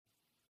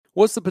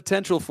What's the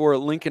potential for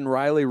Lincoln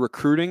Riley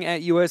recruiting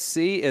at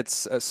USC?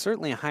 It's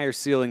certainly a higher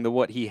ceiling than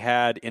what he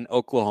had in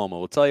Oklahoma.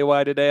 We'll tell you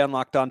why today on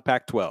Locked On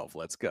Pac-12.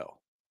 Let's go.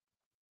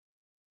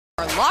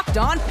 Locked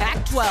On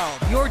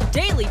Pac-12, your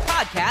daily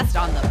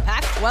podcast on the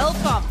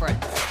Pac-12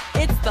 Conference.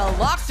 It's the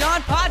Locked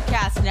On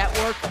Podcast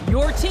Network,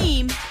 your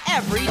team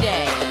every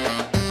day.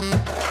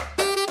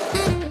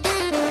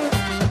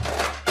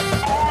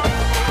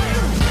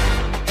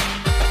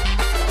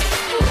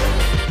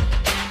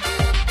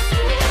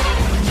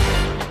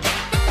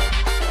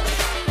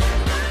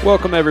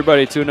 Welcome,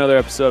 everybody, to another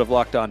episode of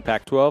Locked On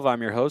Pac-12.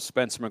 I'm your host,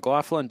 Spencer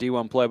McLaughlin,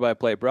 D1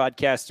 play-by-play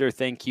broadcaster.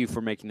 Thank you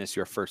for making this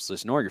your first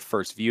listen or your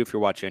first view if you're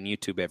watching on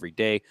YouTube every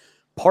day.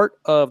 Part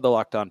of the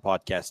Locked On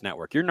Podcast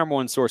Network, your number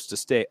one source to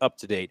stay up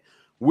to date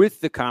with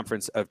the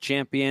Conference of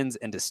Champions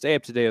and to stay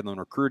up to date on the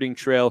recruiting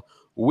trail.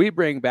 We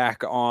bring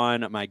back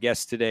on my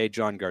guest today,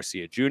 John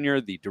Garcia Jr.,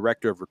 the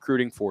Director of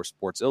Recruiting for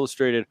Sports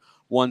Illustrated.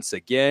 Once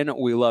again,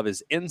 we love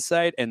his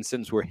insight, and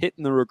since we're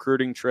hitting the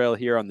recruiting trail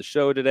here on the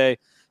show today,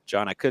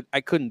 John,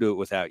 I couldn't do it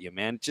without you,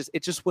 man.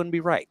 It just wouldn't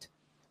be right.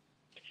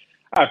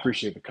 I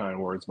appreciate the kind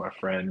words, my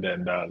friend.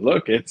 And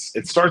look, it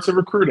starts at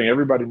recruiting.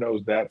 Everybody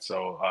knows that.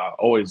 So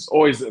always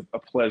a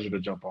pleasure to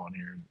jump on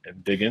here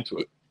and dig into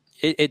it.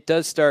 It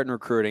does start in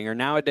recruiting, or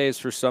nowadays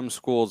for some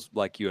schools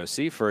like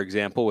USC, for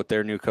example, with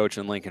their new coach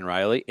in Lincoln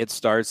Riley, it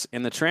starts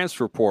in the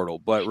transfer portal.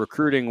 But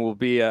recruiting will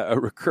be a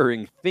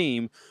recurring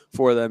theme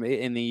for them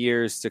in the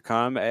years to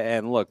come.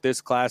 And look, this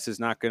class is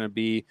not going to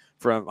be,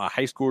 from a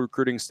high school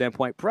recruiting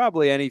standpoint,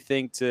 probably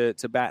anything to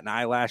bat an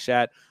eyelash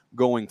at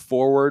going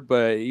forward.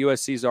 But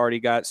USC's already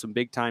got some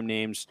big-time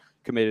names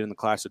committed in the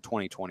class of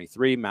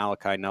 2023,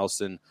 Malachi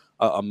Nelson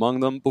among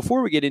them.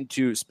 Before we get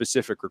into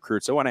specific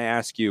recruits, I want to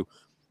ask you,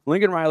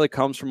 Lincoln Riley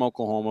comes from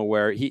Oklahoma,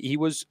 where he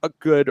was a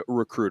good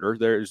recruiter.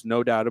 There's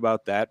no doubt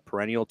about that.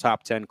 Perennial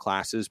top 10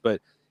 classes.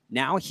 But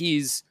now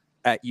he's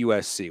at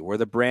USC, where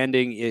the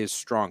branding is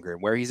stronger,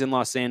 and where he's in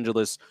Los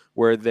Angeles,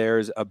 where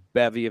there's a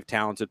bevy of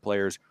talented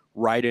players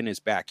right in his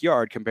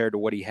backyard compared to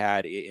what he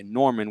had in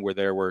Norman, where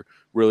there were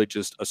really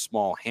just a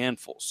small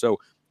handful. So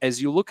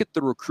as you look at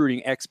the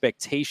recruiting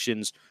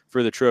expectations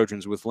for the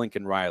Trojans with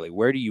Lincoln Riley,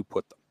 where do you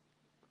put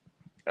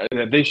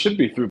them? They should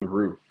be through the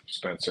roof,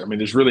 Spencer. I mean,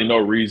 there's really no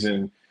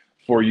reason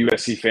for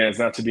USC fans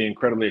not to be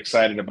incredibly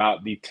excited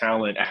about the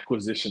talent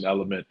acquisition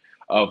element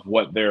of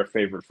what their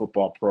favorite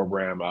football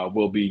program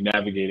will be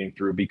navigating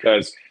through.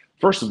 Because,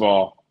 first of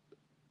all,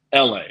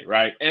 LA,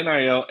 right?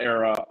 NIL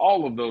era,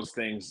 all of those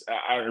things,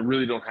 I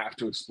really don't have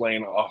to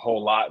explain a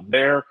whole lot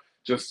there.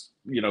 Just,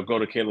 go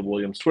to Caleb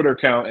Williams' Twitter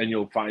account and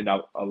you'll find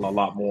out a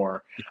lot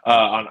more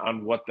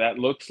on what that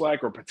looks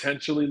like or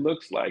potentially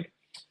looks like.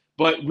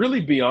 But really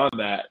beyond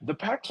that, the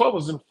Pac-12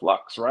 is in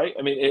flux, right?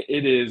 I mean,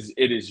 it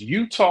is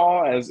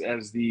Utah as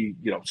the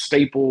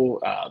staple,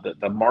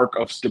 the mark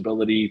of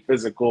stability,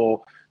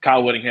 physical,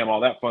 Kyle Whittingham, all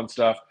that fun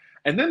stuff.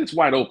 And then it's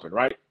wide open,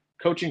 right?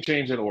 Coaching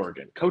change at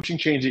Oregon, coaching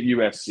change at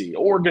USC.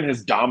 Oregon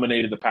has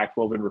dominated the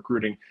Pac-12 in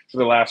recruiting for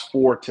the last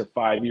 4 to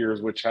 5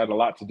 years, which had a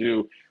lot to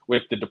do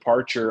with the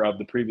departure of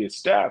the previous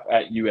staff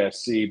at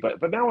USC.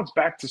 But now it's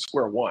back to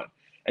square one.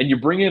 And you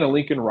bring in a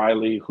Lincoln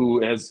Riley who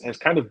has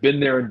kind of been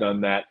there and done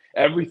that,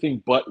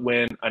 everything but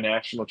win a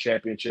national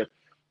championship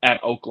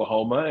at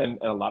Oklahoma. And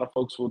a lot of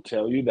folks will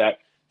tell you that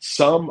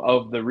some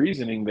of the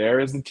reasoning there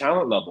is the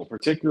talent level,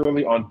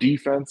 particularly on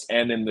defense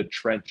and in the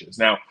trenches.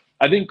 Now,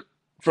 I think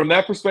from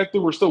that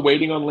perspective, we're still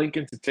waiting on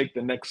Lincoln to take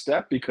the next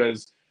step,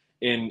 because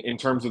in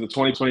terms of the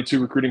 2022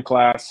 recruiting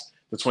class,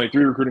 the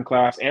 23 recruiting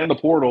class, and the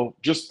portal,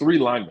 just 3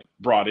 linemen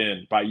brought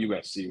in by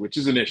USC, which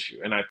is an issue.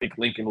 And I think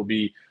Lincoln will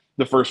be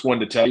the first one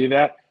to tell you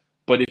that.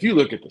 But if you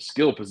look at the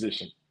skill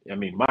position, I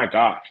mean, my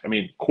gosh,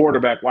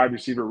 quarterback, wide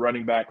receiver,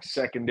 running back,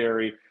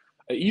 secondary,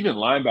 even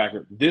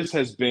linebacker, this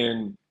has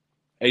been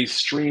a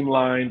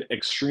streamlined,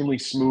 extremely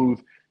smooth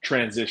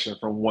transition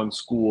from one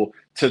school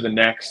to the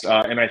next.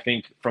 And I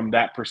think from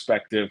that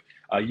perspective,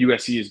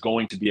 USC is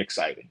going to be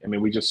exciting. I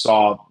mean, we just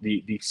saw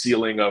the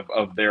ceiling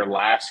of their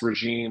last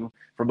regime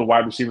from the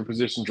wide receiver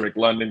position, Drake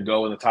London,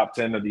 go in the top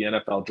 10 of the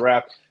NFL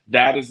draft.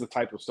 That is the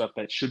type of stuff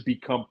that should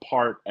become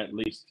part, at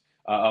least,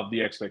 of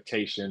the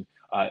expectation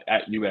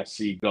at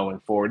USC going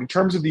forward. In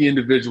terms of the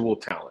individual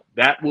talent,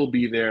 that will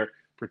be there,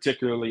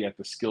 particularly at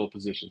the skill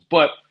positions.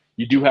 But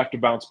you do have to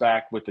bounce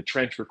back with the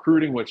trench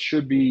recruiting, which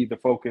should be the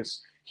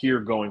focus here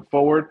going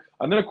forward.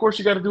 And then, of course,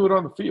 you got to do it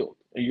on the field.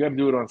 And you got to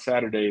do it on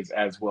Saturdays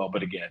as well.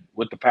 But again,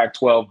 with the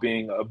Pac-12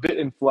 being a bit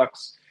in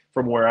flux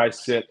from where I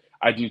sit,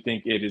 I do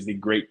think it is the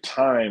great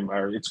time,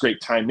 or it's great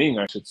timing,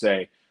 I should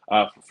say,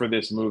 for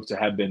this move to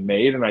have been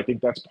made. And I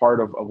think that's part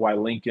of why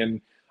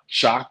Lincoln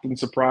shocked and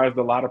surprised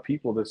a lot of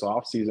people this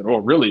offseason, or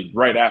really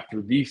right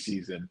after the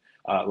season,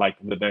 like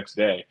the next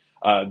day,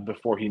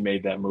 before he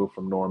made that move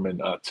from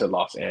Norman to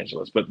Los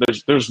Angeles. But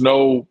there's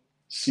no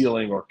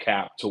ceiling or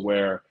cap to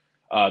where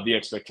the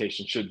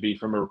expectation should be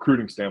from a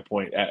recruiting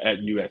standpoint at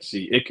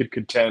USC. It could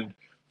contend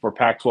for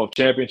Pac-12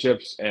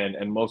 championships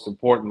and most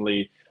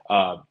importantly,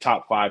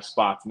 top 5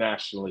 spots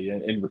nationally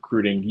in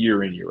recruiting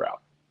year in, year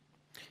out.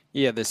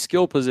 Yeah, the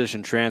skill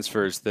position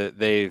transfers that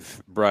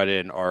they've brought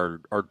in are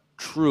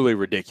truly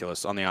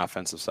ridiculous on the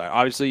offensive side.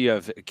 Obviously, you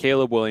have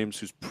Caleb Williams,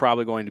 who's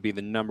probably going to be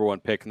the number one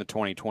pick in the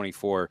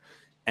 2024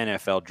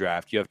 NFL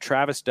draft. You have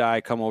Travis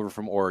Dye come over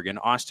from Oregon,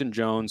 Austin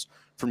Jones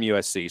from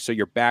USC. So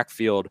your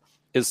backfield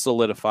is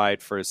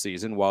solidified for a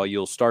season, while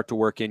you'll start to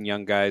work in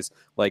young guys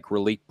like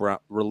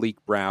Raleek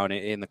Brown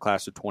in the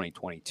class of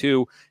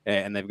 2022,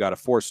 and they've got a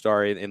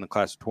 4-star in the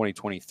class of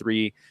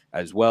 2023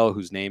 as well,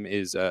 whose name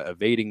is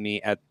evading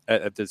me at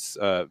this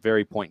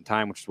very point in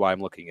time, which is why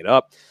I'm looking it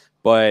up.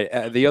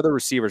 But the other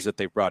receivers that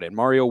they've brought in,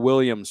 Mario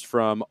Williams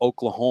from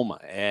Oklahoma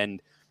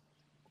and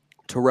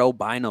Terrell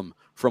Bynum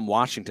from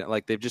Washington,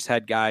 like they've just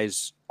had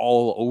guys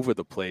all over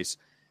the place.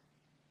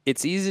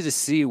 It's easy to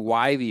see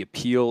why the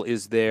appeal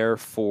is there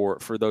for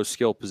those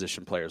skill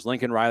position players.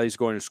 Lincoln Riley's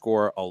going to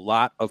score a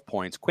lot of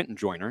points. Quentin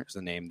Joyner is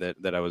the name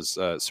that I was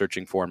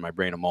searching for in my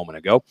brain a moment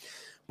ago.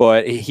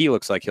 But he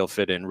looks like he'll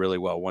fit in really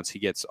well once he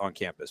gets on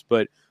campus.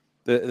 But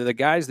the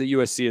guys that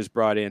USC has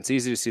brought in, it's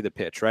easy to see the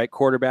pitch, right?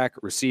 Quarterback,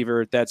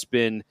 receiver, that's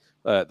been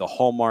the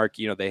hallmark.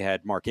 You know, they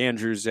had Mark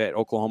Andrews at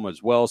Oklahoma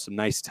as well, some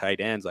nice tight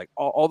ends. Like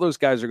all those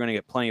guys are going to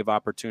get plenty of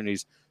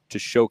opportunities to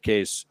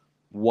showcase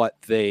what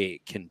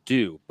they can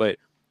do. But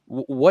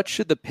what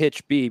should the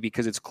pitch be?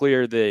 Because it's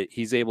clear that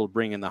he's able to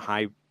bring in the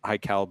high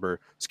caliber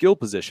skill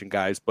position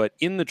guys, but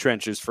in the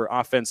trenches for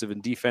offensive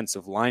and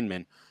defensive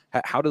linemen,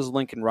 how does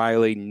Lincoln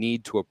Riley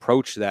need to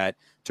approach that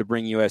to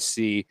bring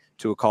USC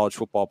to a college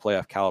football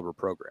playoff caliber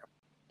program?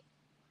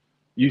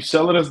 You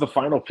sell it as the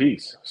final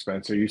piece,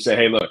 Spencer. You say,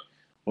 hey, look,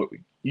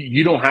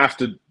 you don't have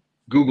to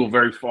Google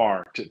very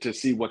far to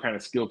see what kind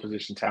of skill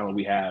position talent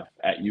we have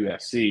at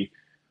USC.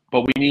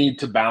 But we need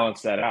to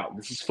balance that out.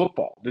 This is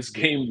football. This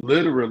game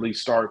literally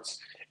starts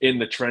in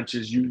the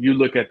trenches. You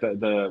look at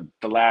the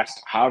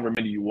last however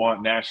many you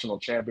want national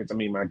champions. I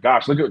mean, my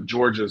gosh, look at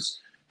Georgia's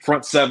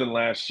front seven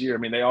last year. I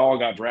mean, they all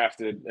got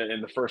drafted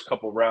in the first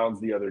couple of rounds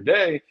the other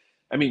day.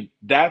 I mean,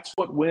 that's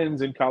what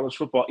wins in college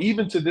football,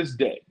 even to this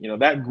day. You know,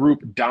 that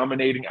group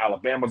dominating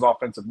Alabama's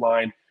offensive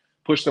line,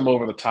 pushed them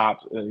over the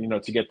top,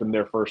 to get them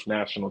their first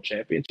national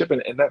championship.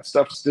 And that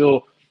stuff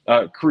still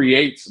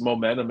creates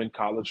momentum in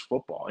college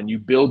football. And you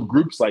build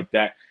groups like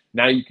that,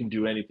 now you can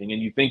do anything.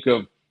 And you think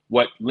of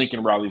what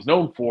Lincoln Riley's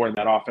known for in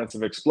that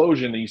offensive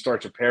explosion, and you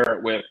start to pair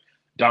it with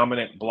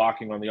dominant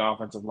blocking on the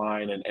offensive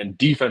line and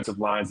defensive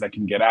lines that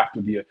can get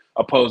after the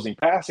opposing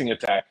passing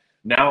attack.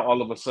 Now,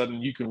 all of a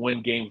sudden, you can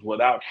win games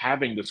without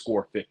having to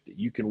score 50.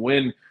 You can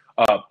win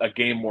a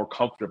game more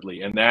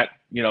comfortably. And that,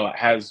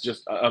 has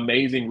just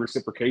amazing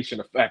reciprocation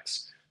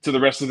effects to the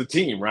rest of the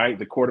team, right?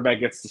 The quarterback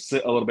gets to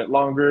sit a little bit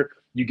longer.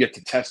 You get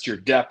to test your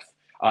depth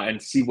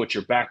and see what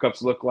your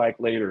backups look like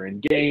later in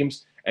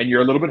games. And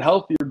you're a little bit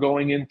healthier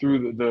going in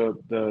through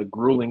the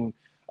grueling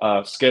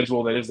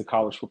schedule that is the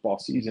college football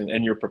season,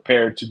 and you're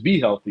prepared to be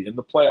healthy in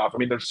the playoff. I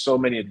mean, there's so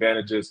many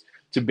advantages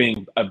to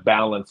being a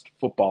balanced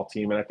football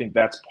team. And I think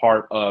that's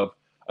part of,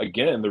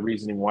 again, the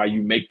reasoning why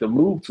you make the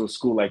move to a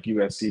school like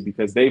USC,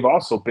 because they've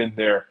also been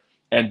there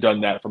and done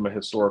that from a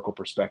historical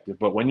perspective.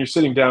 But when you're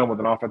sitting down with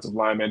an offensive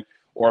lineman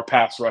or a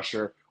pass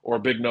rusher or a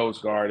big nose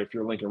guard, if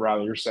you're Lincoln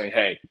Riley, you're saying,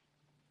 hey,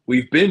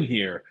 we've been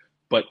here,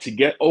 but to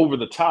get over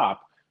the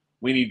top,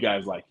 we need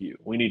guys like you.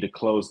 We need to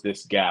close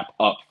this gap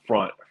up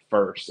front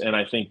first. And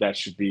I think that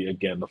should be,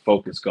 again, the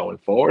focus going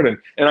forward.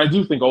 And I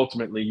do think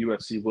ultimately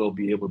USC will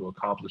be able to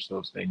accomplish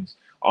those things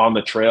on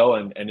the trail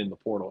and in the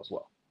portal as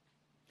well.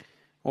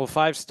 Well,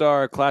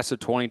 5-star class of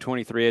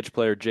 2023 edge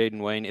player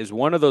Jaden Wayne is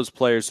one of those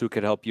players who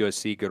could help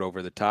USC get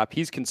over the top.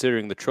 He's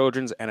considering the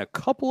Trojans and a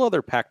couple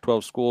other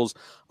Pac-12 schools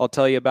I'll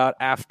tell you about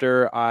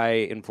after I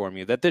inform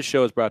you that this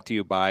show is brought to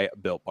you by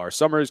Built Bar.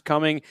 Summer is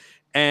coming,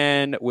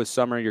 and with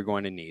summer, you're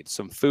going to need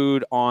some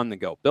food on the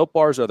go. Built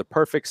Bars are the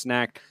perfect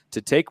snack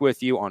to take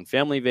with you on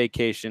family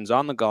vacations,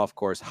 on the golf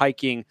course,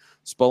 hiking,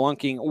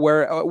 spelunking,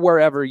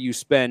 wherever you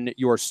spend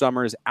your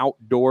summers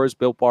outdoors.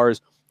 Built Bars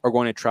are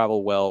going to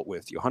travel well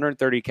with you.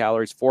 130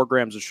 calories, 4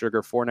 grams of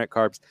sugar, 4 net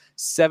carbs,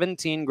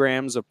 17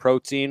 grams of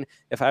protein.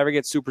 If I ever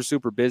get super,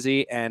 super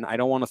busy and I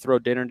don't want to throw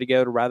dinner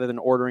together rather than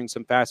ordering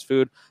some fast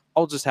food,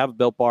 I'll just have a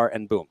Built Bar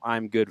and boom,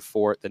 I'm good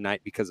for the night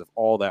because of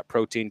all that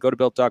protein. Go to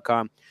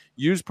Built.com.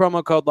 Use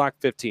promo code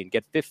LOCK15.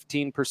 Get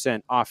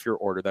 15% off your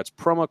order. That's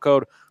promo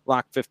code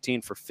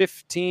LOCK15 for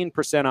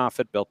 15%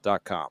 off at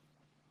Built.com.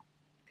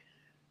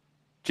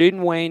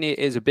 Jaden Wayne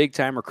is a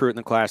big-time recruit in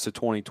the class of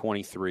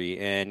 2023,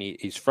 and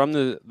he's from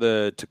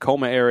the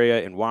Tacoma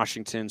area in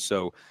Washington,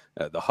 so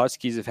the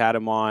Huskies have had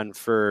him on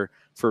for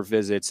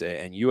visits,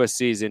 and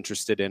USC is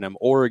interested in him.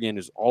 Oregon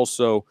is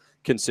also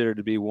considered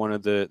to be one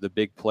of the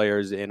big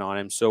players in on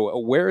him. So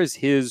where is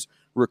his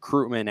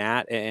recruitment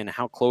at, and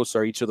how close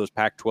are each of those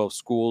Pac-12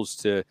 schools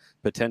to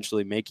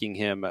potentially making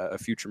him a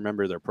future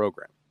member of their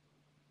program?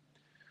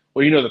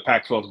 Well, the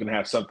Pac-12 is going to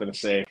have something to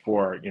say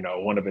for,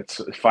 one of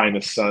its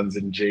finest sons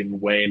in Jaden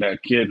Wayne, a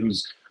kid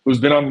who's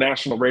been on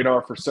national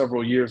radar for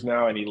several years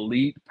now, an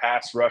elite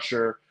pass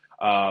rusher,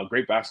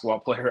 great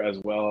basketball player as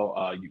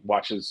well. You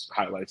watch his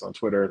highlights on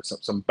Twitter,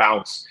 some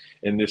bounce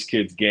in this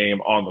kid's game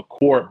on the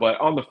court. But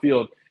on the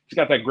field, he's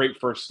got that great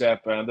first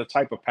step and the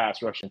type of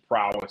pass rushing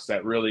prowess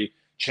that really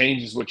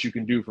changes what you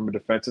can do from a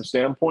defensive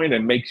standpoint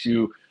and makes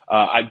you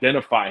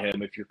identify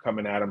him if you're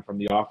coming at him from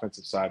the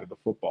offensive side of the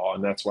football.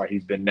 And that's why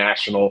he's been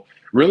national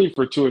really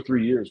for 2 or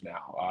 3 years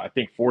now. I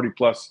think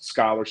 40-plus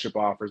scholarship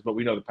offers, but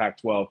we know the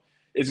Pac-12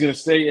 is going to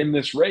stay in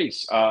this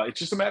race. It's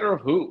just a matter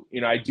of who.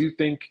 I do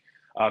think,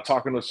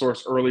 talking to a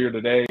source earlier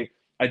today,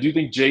 I do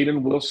think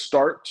Jayden will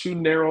start to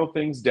narrow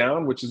things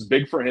down, which is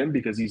big for him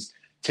because he's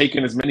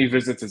taken as many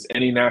visits as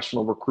any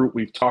national recruit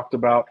we've talked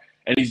about.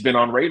 And he's been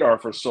on radar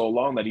for so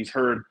long that he's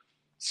heard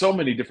so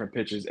many different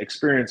pitches,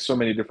 experienced so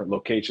many different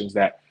locations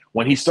that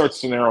when he starts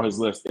to narrow his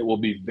list, it will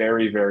be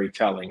very, very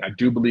telling. I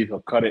do believe he'll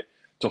cut it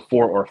to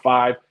 4 or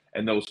 5,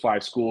 and those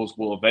 5 schools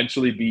will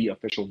eventually be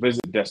official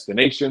visit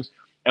destinations.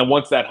 And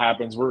once that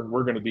happens, we're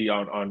going to be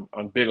on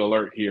big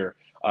alert here,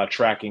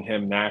 tracking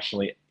him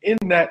nationally. In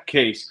that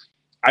case,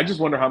 I just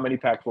wonder how many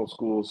Pac-12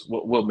 schools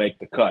will make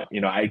the cut.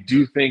 I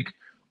do think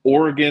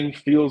Oregon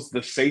feels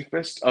the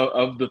safest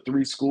of the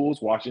 3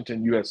 schools,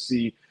 Washington,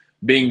 USC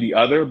being the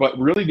other, but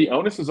really the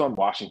onus is on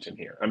Washington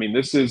here. I mean,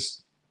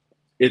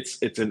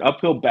 it's an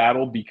uphill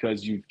battle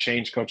because you've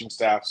changed coaching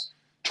staffs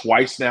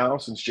twice now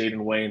since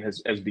Jayden Wayne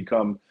has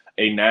become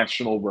a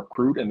national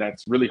recruit, and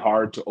that's really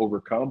hard to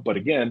overcome. But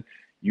again,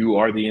 you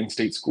are the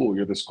in-state school.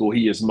 You're the school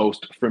he is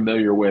most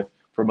familiar with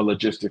from a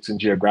logistics and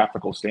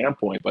geographical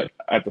standpoint. But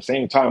at the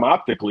same time,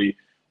 optically,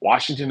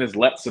 Washington has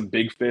let some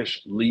big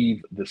fish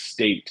leave the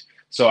state.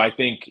 So I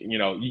think,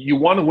 you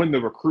want to win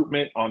the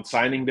recruitment on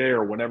signing day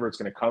or whenever it's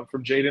going to come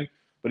from Jayden.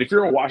 But if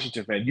you're a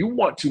Washington fan, you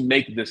want to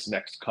make this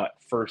next cut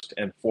first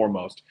and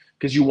foremost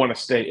because you want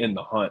to stay in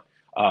the hunt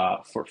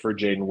for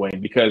Jayden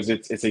Wayne because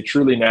it's a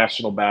truly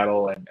national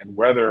battle. And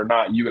whether or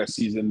not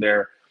USC's in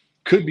there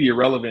could be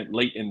irrelevant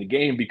late in the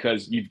game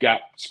because you've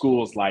got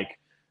schools like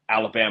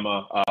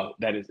Alabama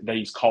that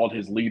he's called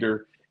his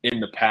leader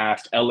in the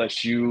past.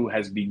 LSU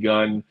has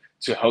begun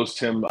to host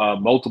him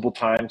multiple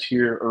times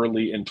here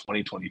early in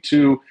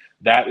 2022.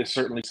 That is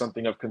certainly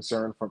something of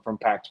concern from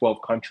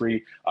Pac-12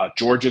 country.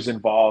 Georgia's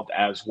involved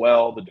as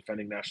well, the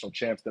defending national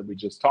champs that we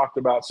just talked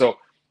about. So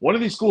one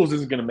of these schools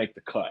isn't going to make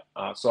the cut.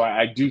 So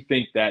I do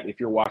think that if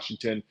you're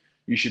Washington,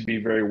 you should be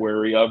very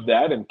wary of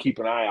that and keep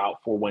an eye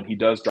out for when he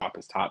does drop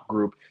his top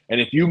group. And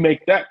if you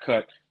make that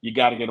cut, you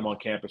got to get him on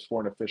campus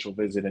for an official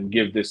visit and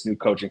give this new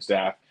coaching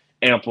staff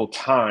ample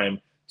time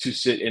to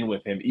sit in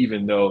with him,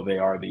 even though they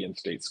are the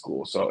in-state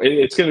school. So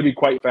it's going to be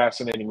quite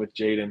fascinating with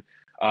Jayden.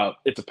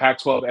 It's a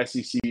Pac-12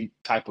 SEC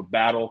type of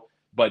battle,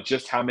 but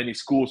just how many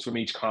schools from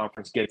each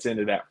conference gets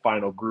into that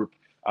final group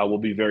will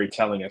be very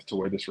telling as to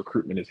where this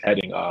recruitment is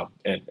heading.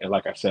 And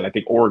like I said, I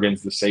think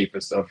Oregon's the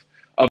safest of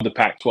the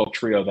Pac-12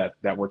 trio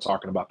that we're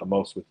talking about the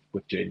most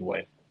with Jayden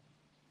Wayne.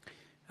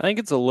 I think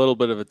it's a little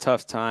bit of a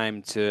tough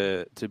time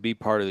to be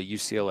part of the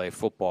UCLA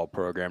football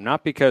program,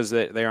 not because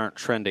they aren't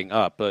trending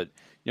up, but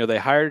they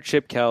hired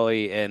Chip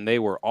Kelly and they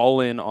were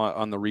all in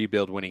on the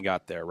rebuild when he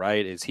got there,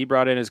 right? He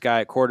brought in his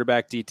guy at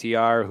quarterback,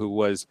 DTR, who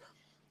was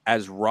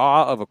as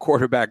raw of a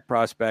quarterback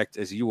prospect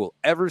as you will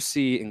ever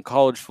see in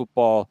college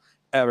football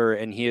ever,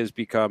 and he has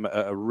become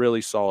a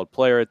really solid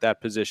player at that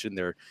position.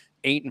 They're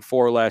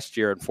 8-4 last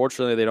year.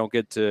 Unfortunately, they don't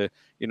get to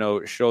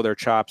show their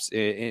chops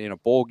in a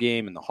bowl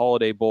game, in the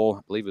Holiday Bowl.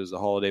 I believe it was the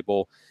Holiday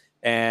Bowl.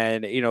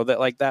 And,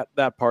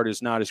 that part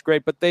is not as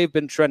great, but they've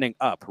been trending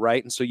up,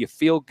 right? And so you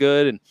feel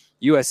good, and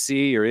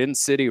USC, your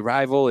in-city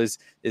rival, is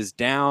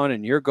down,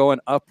 and you're going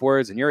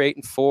upwards, and you're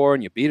 8-4,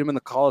 and you beat them in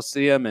the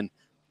Coliseum.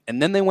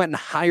 And then they went and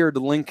hired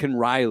Lincoln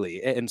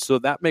Riley. And so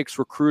that makes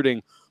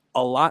recruiting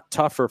a lot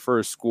tougher for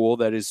a school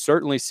that is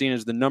certainly seen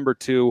as the number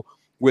 2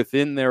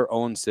 within their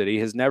own city,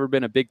 has never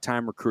been a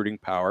big-time recruiting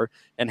power,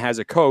 and has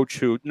a coach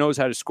who knows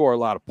how to score a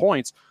lot of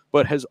points,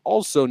 but has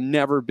also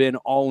never been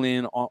all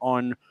in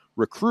on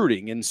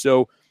recruiting. And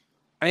so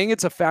I think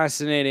it's a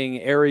fascinating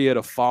area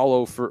to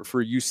follow for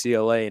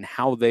UCLA and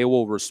how they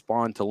will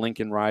respond to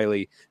Lincoln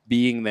Riley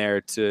being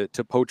there to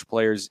poach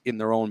players in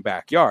their own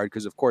backyard,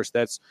 because of course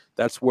that's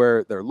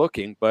where they're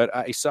looking. But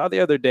I saw the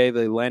other day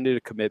they landed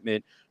a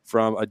commitment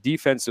from a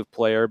defensive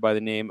player by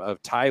the name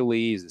of Ty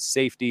Lee. He's a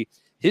safety.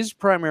 His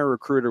primary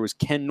recruiter was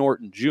Ken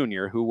Norton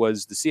Jr., who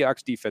was the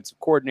Seahawks defensive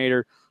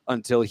coordinator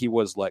until he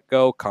was let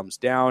go, comes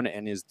down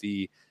and is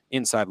the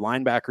inside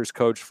linebackers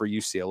coach for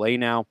UCLA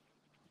now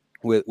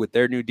with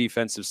their new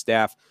defensive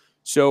staff.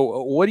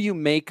 So what do you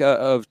make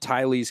of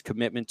Ty Lee's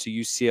commitment to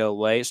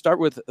UCLA? Start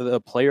with the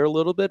player a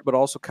little bit, but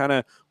also kind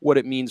of what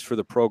it means for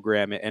the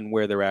program and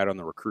where they're at on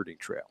the recruiting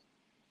trail.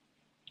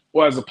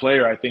 Well, as a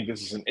player, I think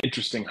this is an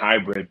interesting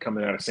hybrid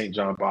coming out of St.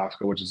 John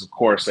Bosco, which is, of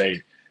course, a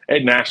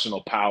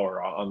national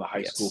power on the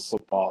high school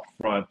football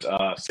front.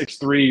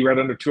 6'3", right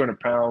under 200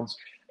 pounds.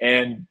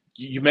 And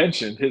you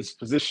mentioned his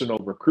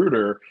positional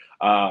recruiter,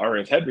 or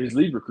his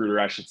lead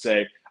recruiter, I should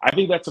say. I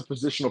think that's a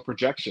positional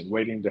projection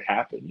waiting to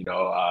happen.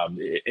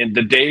 In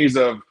the days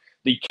of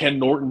the Ken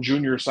Norton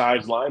Jr.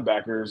 size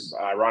linebackers,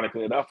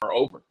 ironically enough, are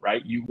over,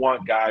 right? You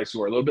want guys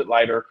who are a little bit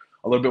lighter,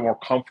 a little bit more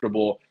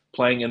comfortable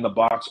playing in the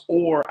box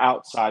or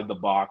outside the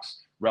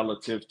box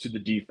relative to the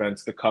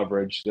defense, the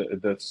coverage,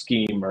 the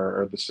scheme,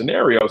 or the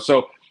scenario.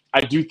 So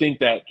I do think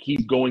that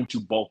he's going to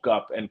bulk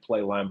up and play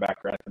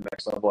linebacker at the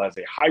next level as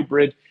a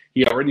hybrid.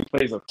 He already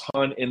plays a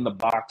ton in the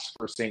box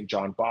for St.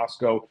 John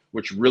Bosco,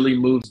 which really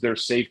moves their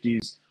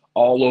safeties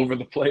all over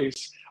the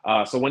place.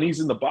 So when he's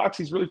in the box,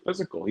 he's really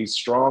physical. He's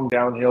strong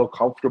downhill,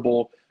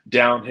 comfortable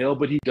downhill,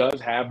 but he does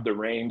have the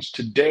range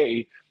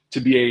today to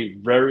be a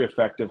very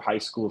effective high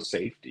school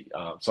safety.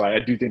 So I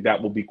do think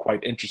that will be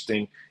quite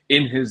interesting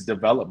in his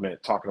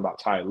development, talking about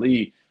Ty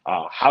Lee.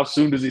 How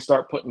soon does he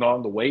start putting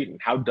on the weight, and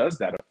how does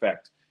that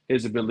affect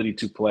his ability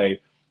to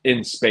play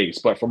in space?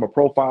 But from a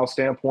profile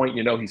standpoint,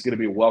 he's going to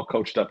be a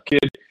well-coached up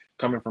kid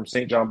coming from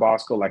St. John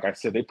Bosco. Like I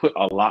said, they put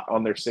a lot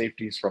on their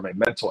safeties from a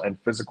mental and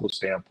physical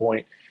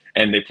standpoint,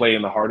 and they play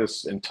in the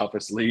hardest and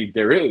toughest league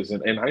there is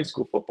in high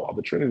school football,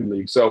 the Trinity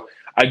League. So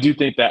I do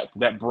think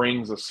that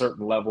brings a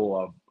certain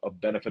level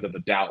of benefit of the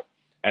doubt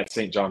at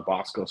St. John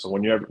Bosco. So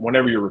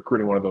whenever you're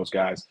recruiting one of those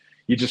guys,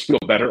 you just feel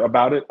better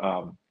about it.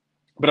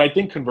 But I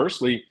think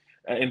conversely,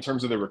 in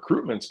terms of the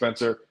recruitment,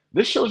 Spencer,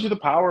 this shows you the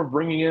power of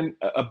bringing in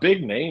a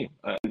big name,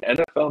 an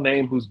NFL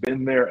name who's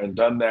been there and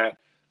done that.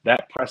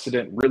 That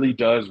precedent really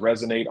does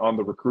resonate on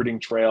the recruiting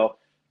trail.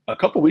 A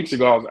couple of weeks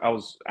ago, I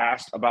was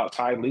asked about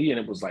Ty Lee, and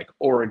it was like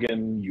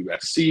Oregon,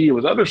 USC. It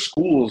was other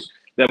schools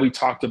that we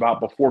talked about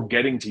before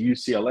getting to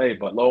UCLA.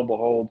 But lo and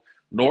behold,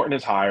 Norton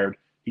is hired.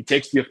 He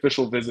takes the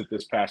official visit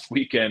this past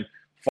weekend,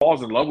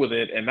 falls in love with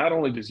it, and not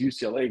only does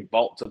UCLA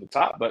vault to the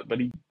top, but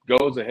he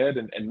goes ahead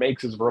and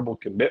makes his verbal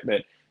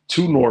commitment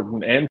to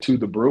Norton and to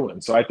the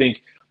Bruins. So I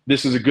think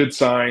this is a good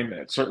sign.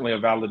 It's certainly a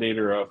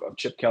validator of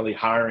Chip Kelly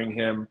hiring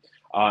him,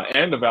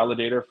 and a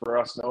validator for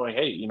us knowing,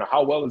 hey,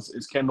 how well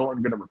is Ken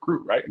Norton going to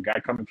recruit, right? A guy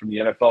coming from the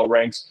NFL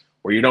ranks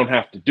where you don't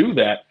have to do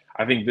that.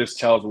 I think this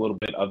tells a little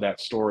bit of that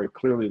story.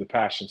 Clearly the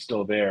passion's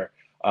still there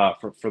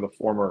for the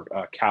former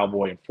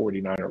Cowboy and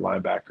 49er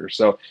linebacker.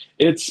 So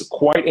it's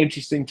quite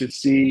interesting to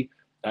see.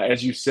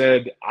 As you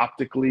said,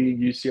 optically,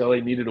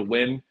 UCLA needed a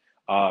win.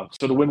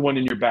 So to win one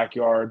in your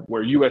backyard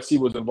where USC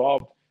was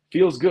involved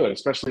feels good,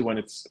 especially when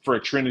it's for a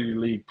Trinity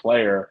League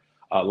player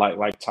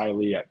like Ty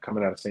Lee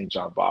coming out of St.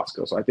 John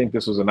Bosco. So I think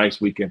this was a nice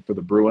weekend for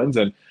the Bruins,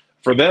 and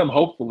for them,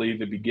 hopefully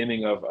the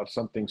beginning of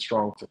something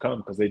strong to come,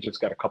 because they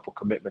just got a couple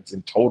commitments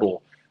in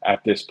total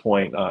at this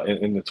point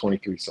in the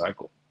 23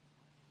 cycle.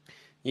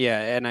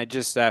 Yeah, and I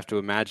just have to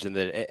imagine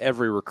that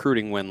every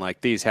recruiting win like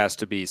these has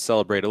to be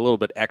celebrated a little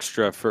bit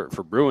extra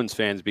for Bruins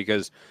fans,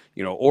 because,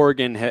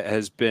 Oregon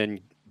has been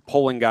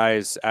pulling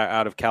guys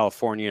out of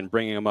California and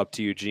bringing them up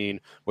to Eugene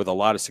with a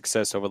lot of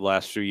success over the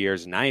last few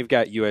years. And now you've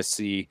got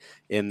USC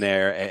in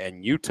there,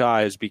 and Utah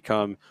has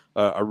become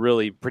a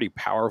really pretty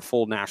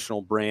powerful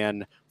national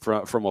brand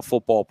from a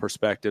football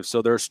perspective.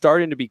 So they're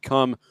starting to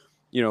become,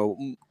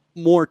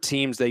 more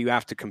teams that you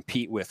have to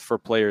compete with for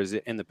players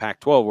in the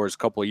Pac-12, whereas a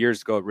couple of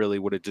years ago, it really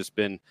would have just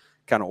been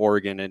kind of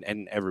Oregon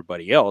and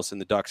everybody else.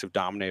 And the Ducks have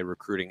dominated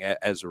recruiting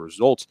as a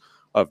result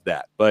of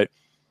that. But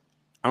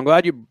I'm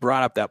glad you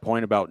brought up that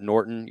point about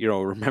Norton,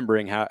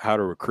 remembering how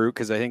to recruit,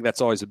 because I think that's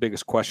always the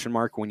biggest question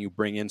mark when you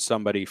bring in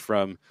somebody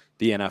from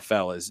the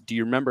NFL is, do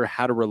you remember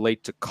how to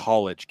relate to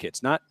college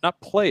kids? Not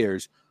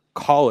players,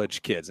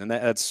 college kids. And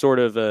that's sort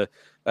of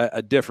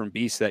a different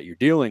beast that you're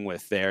dealing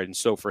with there. And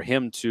so for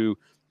him to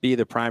be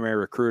the primary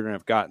recruiter and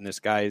have gotten this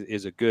guy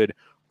is a good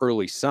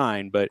early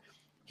sign, but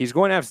he's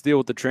going to have to deal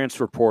with the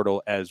transfer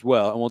portal as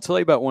well. And we'll tell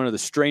you about one of the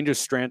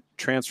strangest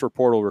transfer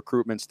portal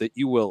recruitments that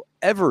you will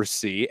ever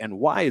see and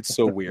why it's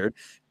so weird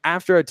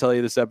after I tell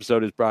you this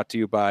episode is brought to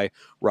you by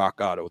Rock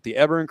Auto. With the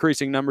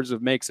ever-increasing numbers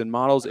of makes and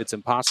models, it's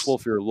impossible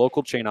for your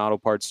local chain auto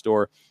parts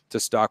store to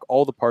stock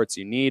all the parts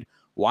you need.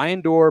 Why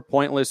endure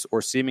pointless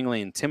or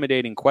seemingly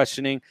intimidating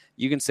questioning?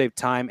 You can save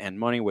time and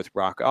money with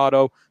Rock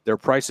Auto. Their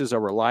prices are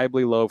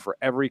reliably low for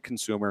every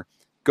consumer.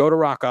 Go to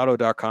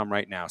rockauto.com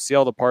right now. See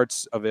all the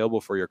parts available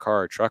for your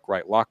car or truck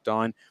right locked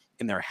on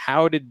in their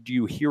How Did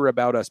You Hear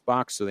About Us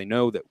box, so they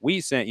know that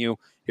we sent you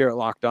here at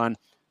Locked On.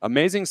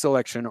 Amazing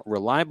selection,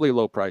 reliably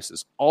low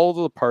prices, all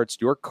the parts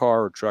your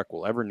car or truck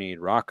will ever need.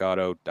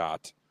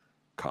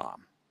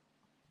 rockauto.com.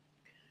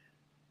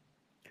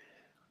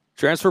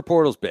 Transfer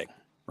portal's big,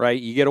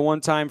 right? You get a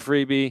one-time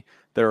freebie.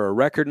 There are a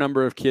record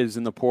number of kids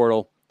in the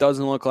portal.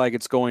 Doesn't look like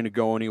it's going to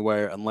go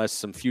anywhere unless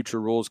some future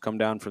rules come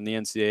down from the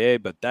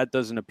NCAA, but that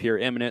doesn't appear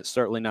imminent,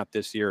 certainly not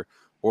this year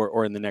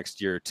or in the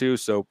next year or two.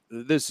 So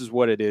this is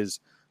what it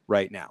is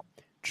right now.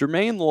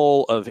 Jermaine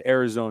Lowell of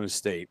Arizona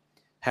State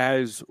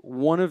has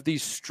one of the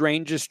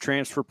strangest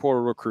transfer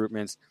portal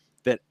recruitments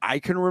that I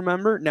can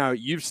remember. Now,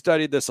 you've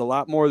studied this a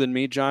lot more than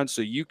me, John,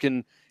 so you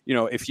can,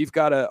 if you've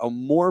got a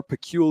more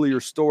peculiar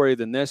story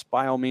than this,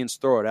 by all means,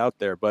 throw it out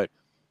there. But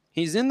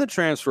he's in the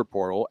transfer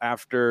portal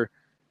after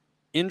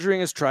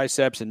injuring his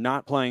triceps and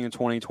not playing in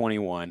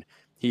 2021.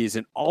 He's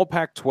an all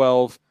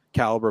Pac-12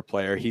 caliber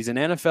player. He's an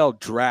NFL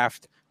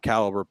draft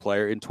caliber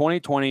player. In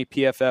 2020,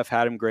 PFF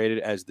had him graded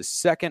as the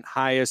second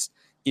highest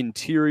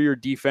interior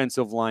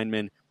defensive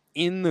lineman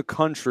in the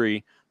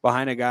country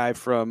behind a guy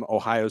from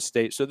Ohio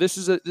State. So this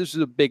is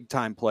a big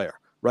time player,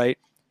 right?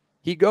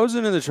 he goes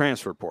into the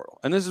transfer portal,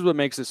 and this is what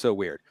makes it so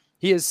weird.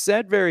 He has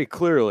said very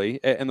clearly,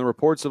 and the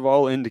reports have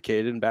all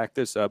indicated and backed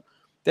this up,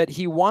 that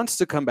he wants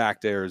to come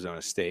back to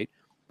Arizona State,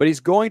 but he's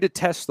going to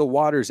test the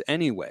waters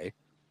anyway.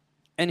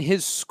 And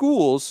his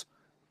schools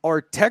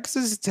are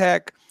Texas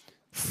Tech,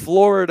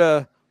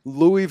 Florida,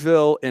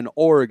 Louisville, and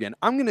Oregon.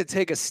 I'm going to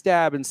take a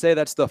stab and say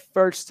that's the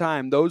first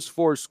time those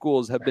 4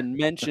 schools have been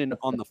mentioned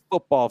on the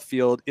football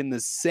field in the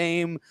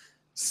same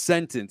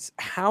sentence.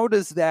 How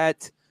does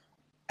that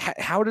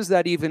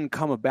even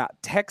come about?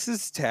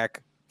 Texas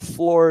Tech,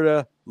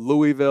 Florida,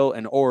 Louisville,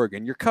 and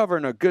Oregon. You're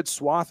covering a good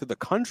swath of the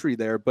country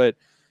there, but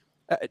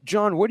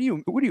John, what do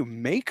you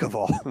make of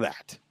all of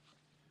that?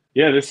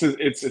 Yeah,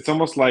 it's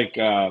almost like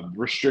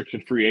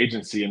restricted free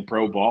agency in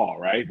pro ball,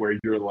 right? Where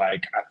you're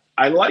like,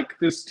 I like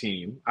this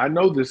team, I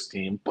know this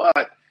team,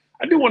 but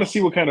I do want to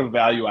see what kind of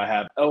value I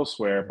have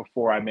elsewhere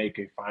before I make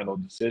a final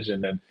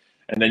decision. And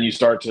then you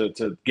start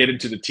to get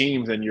into the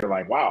teams, and you're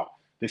like, wow,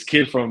 this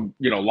kid from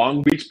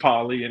Long Beach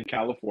Poly in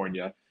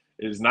California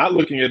is not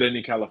looking at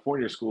any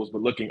California schools,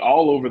 but looking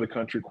all over the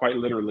country, quite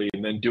literally,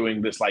 and then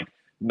doing this like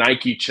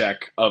Nike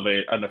check of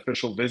an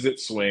official visit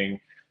swing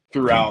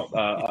throughout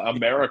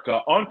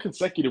America on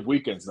consecutive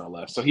weekends, no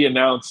less. So he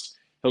announced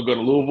he'll go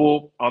to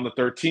Louisville on the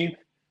 13th,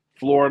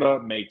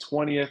 Florida May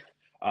 20th,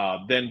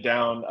 then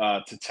down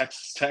to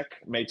Texas Tech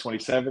May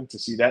 27th to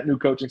see that new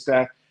coaching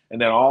staff,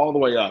 and then all the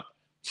way up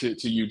to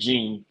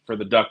Eugene for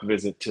the Duck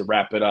visit to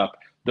wrap it up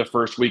the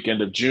first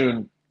weekend of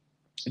June.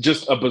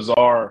 Just a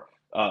bizarre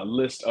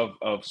list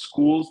of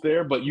schools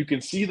there, but you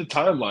can see the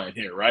timeline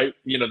here, right?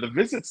 The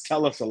visits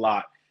tell us a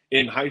lot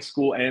in high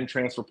school and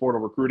transfer portal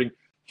recruiting.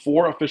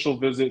 4 official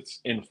visits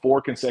in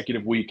 4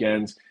 consecutive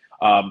weekends.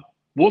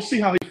 We'll see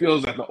how he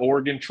feels at the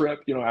Oregon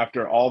trip,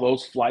 after all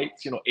those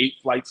flights, 8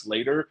 flights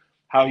later,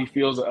 how he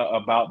feels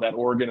about that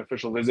Oregon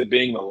official visit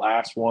being the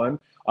last one.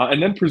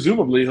 And then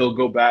presumably he'll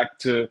go back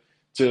to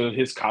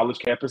his college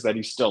campus that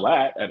he's still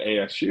at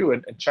ASU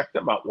and check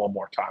them out one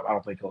more time. I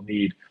don't think he'll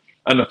need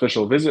an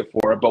official visit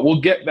for it, but we'll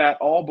get that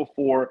all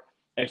before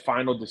a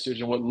final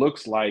decision, what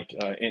looks like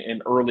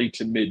in early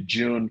to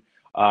mid-June.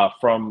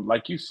 From,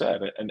 like you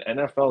said, an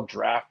NFL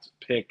draft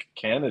pick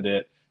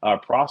candidate,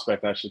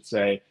 prospect, I should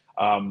say,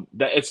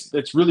 that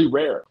it's really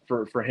rare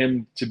for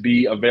him to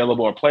be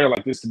available, a player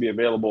like this to be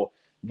available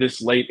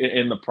this late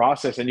in the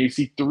process. And you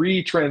see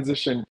 3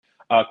 transition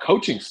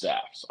coaching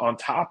staffs on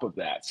top of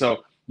that.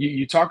 So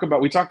we talked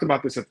about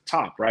this at the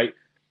top, right?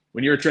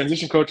 When you're a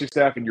transition coaching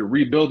staff and you're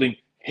rebuilding,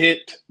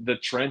 hit the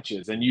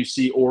trenches, and you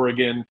see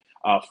Oregon,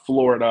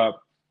 Florida,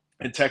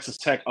 and Texas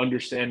Tech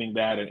understanding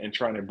that and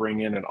trying to bring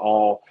in an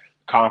all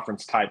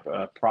conference type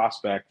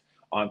prospect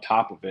on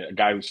top of it, a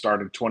guy who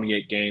started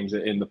 28 games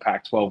in the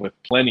Pac-12 with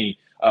plenty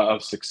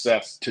of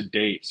success to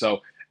date.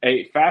 So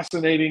a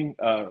fascinating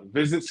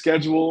visit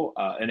schedule,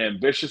 an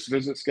ambitious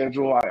visit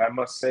schedule, I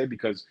must say,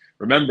 because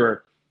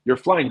remember, you're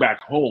flying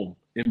back home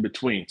in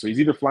between. So he's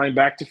either flying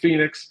back to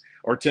Phoenix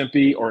or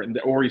Tempe, or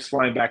he's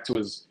flying back to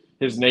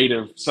his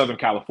native Southern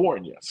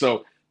California.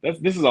 So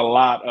this is a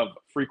lot of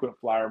frequent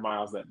flyer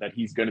miles that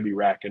he's going to be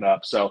racking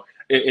up. So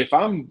if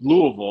I'm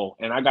Louisville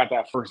and I got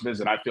that first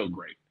visit, I feel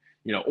great.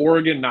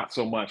 Oregon, not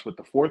so much with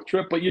the 4th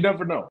trip, but you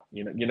never know.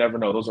 You never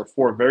know. Those are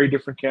 4 very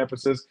different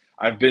campuses.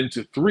 I've been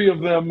to 3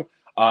 of them,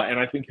 and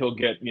I think he'll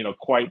get,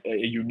 quite a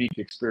unique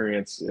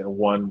experience,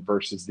 one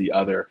versus the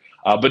other.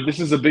 But this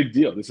is a big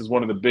deal. This is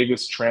one of the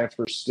biggest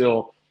transfers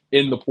still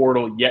in the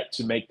portal yet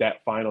to make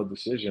that final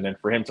decision. And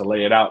for him to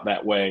lay it out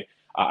that way,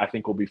 I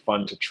think will be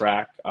fun to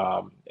track,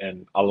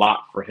 and a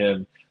lot for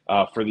him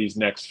for these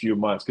next few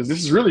months, because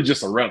this is really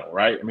just a rental,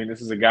 right? I mean,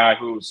 this is a guy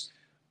who's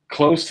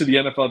close to the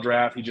NFL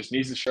draft. He just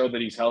needs to show that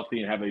he's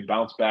healthy and have a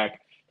bounce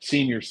back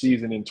senior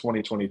season in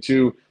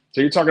 2022.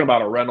 So you're talking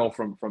about a rental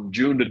from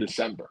June to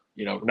December,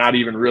 not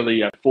even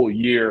really a full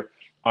year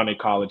on a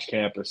college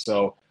campus.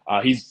 So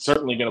he's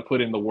certainly going to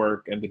put in the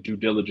work and the due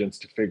diligence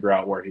to figure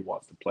out where he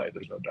wants to play.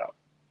 There's no doubt.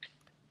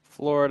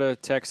 Florida,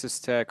 Texas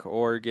Tech,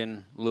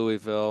 Oregon,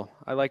 Louisville.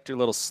 I liked your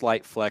little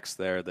slight flex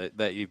there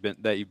that you've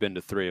been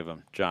to 3 of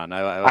them, John.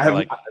 I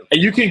like.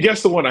 And you can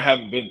guess the one I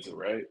haven't been to,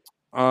 right?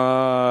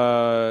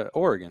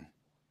 Oregon.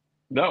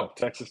 No,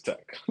 Texas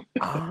Tech.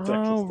 Oh,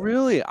 Texas Tech.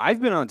 Really?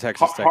 I've been on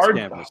Texas Tech's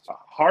campus.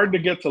 Hard to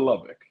get to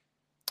Lubbock.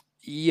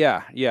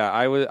 Yeah.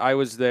 I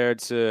was there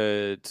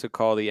to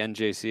call the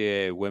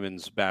NJCAA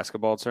women's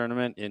basketball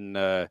tournament in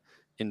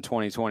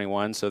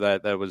 2021. So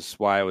that was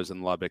why I was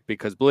in Lubbock,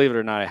 because believe it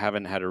or not, I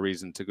haven't had a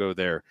reason to go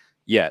there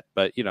yet.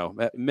 But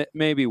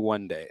maybe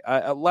one day.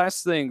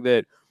 Last thing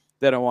that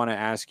I want to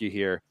ask you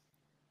here.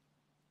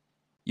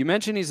 You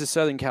mentioned he's a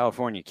Southern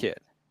California kid,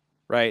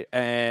 right?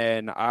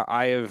 And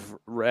I have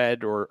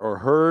read or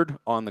heard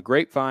on the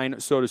grapevine,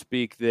 so to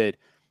speak, that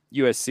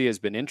USC has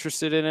been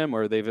interested in him,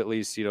 or they've at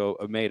least,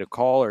 made a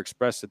call or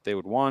expressed that they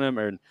would want him.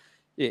 And,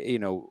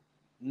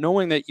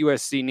 knowing that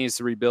USC needs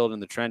to rebuild in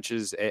the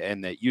trenches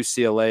and that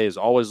UCLA is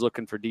always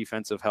looking for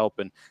defensive help.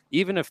 And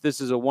even if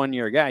this is a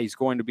 1-year guy, he's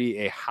going to be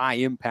a high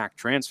impact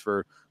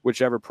transfer,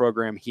 whichever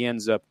program he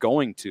ends up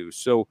going to.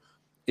 So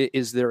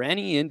is there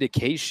any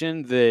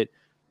indication that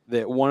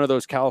that one of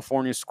those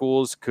California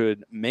schools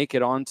could make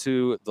it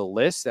onto the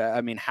list?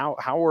 I mean, how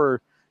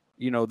are,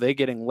 they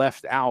getting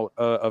left out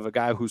of a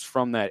guy who's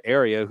from that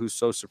area who's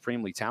so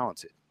supremely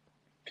talented?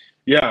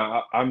 Yeah,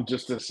 I'm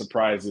just as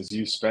surprised as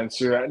you,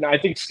 Spencer. And I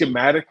think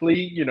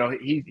schematically,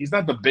 he's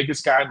not the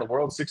biggest guy in the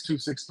world, 6'2",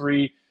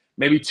 6'3",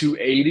 maybe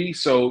 280.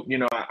 So,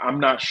 I'm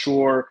not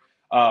sure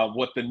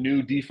what the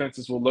new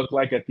defenses will look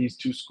like at these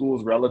two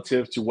schools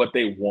relative to what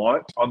they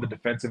want on the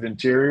defensive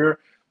interior.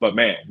 But,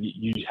 man,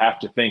 you have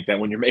to think that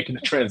when you're making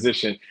the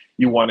transition,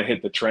 you want to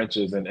hit the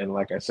trenches. And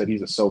like I said,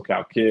 he's a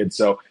SoCal kid.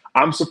 So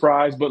I'm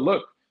surprised. But,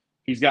 look,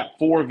 he's got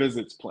 4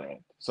 visits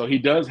planned. So he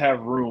does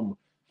have room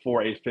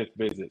for a 5th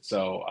visit.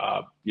 So,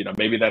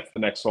 maybe that's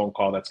the next phone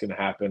call that's going to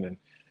happen, and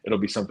it'll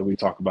be something we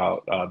talk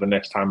about the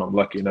next time I'm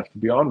lucky enough to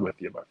be on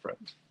with you, my friend.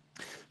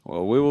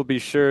 Well, we will be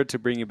sure to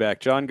bring you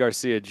back. John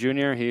Garcia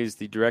Jr., he is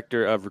the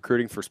Director of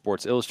Recruiting for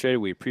Sports Illustrated.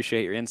 We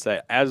appreciate your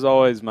insight, as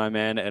always, my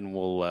man, and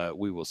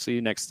we will see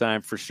you next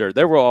time for sure.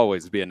 There will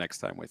always be a next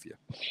time with you.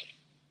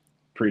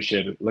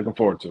 Appreciate it. Looking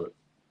forward to it.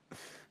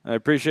 I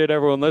appreciate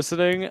everyone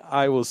listening.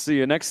 I will see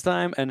you next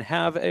time, and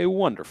have a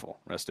wonderful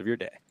rest of your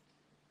day.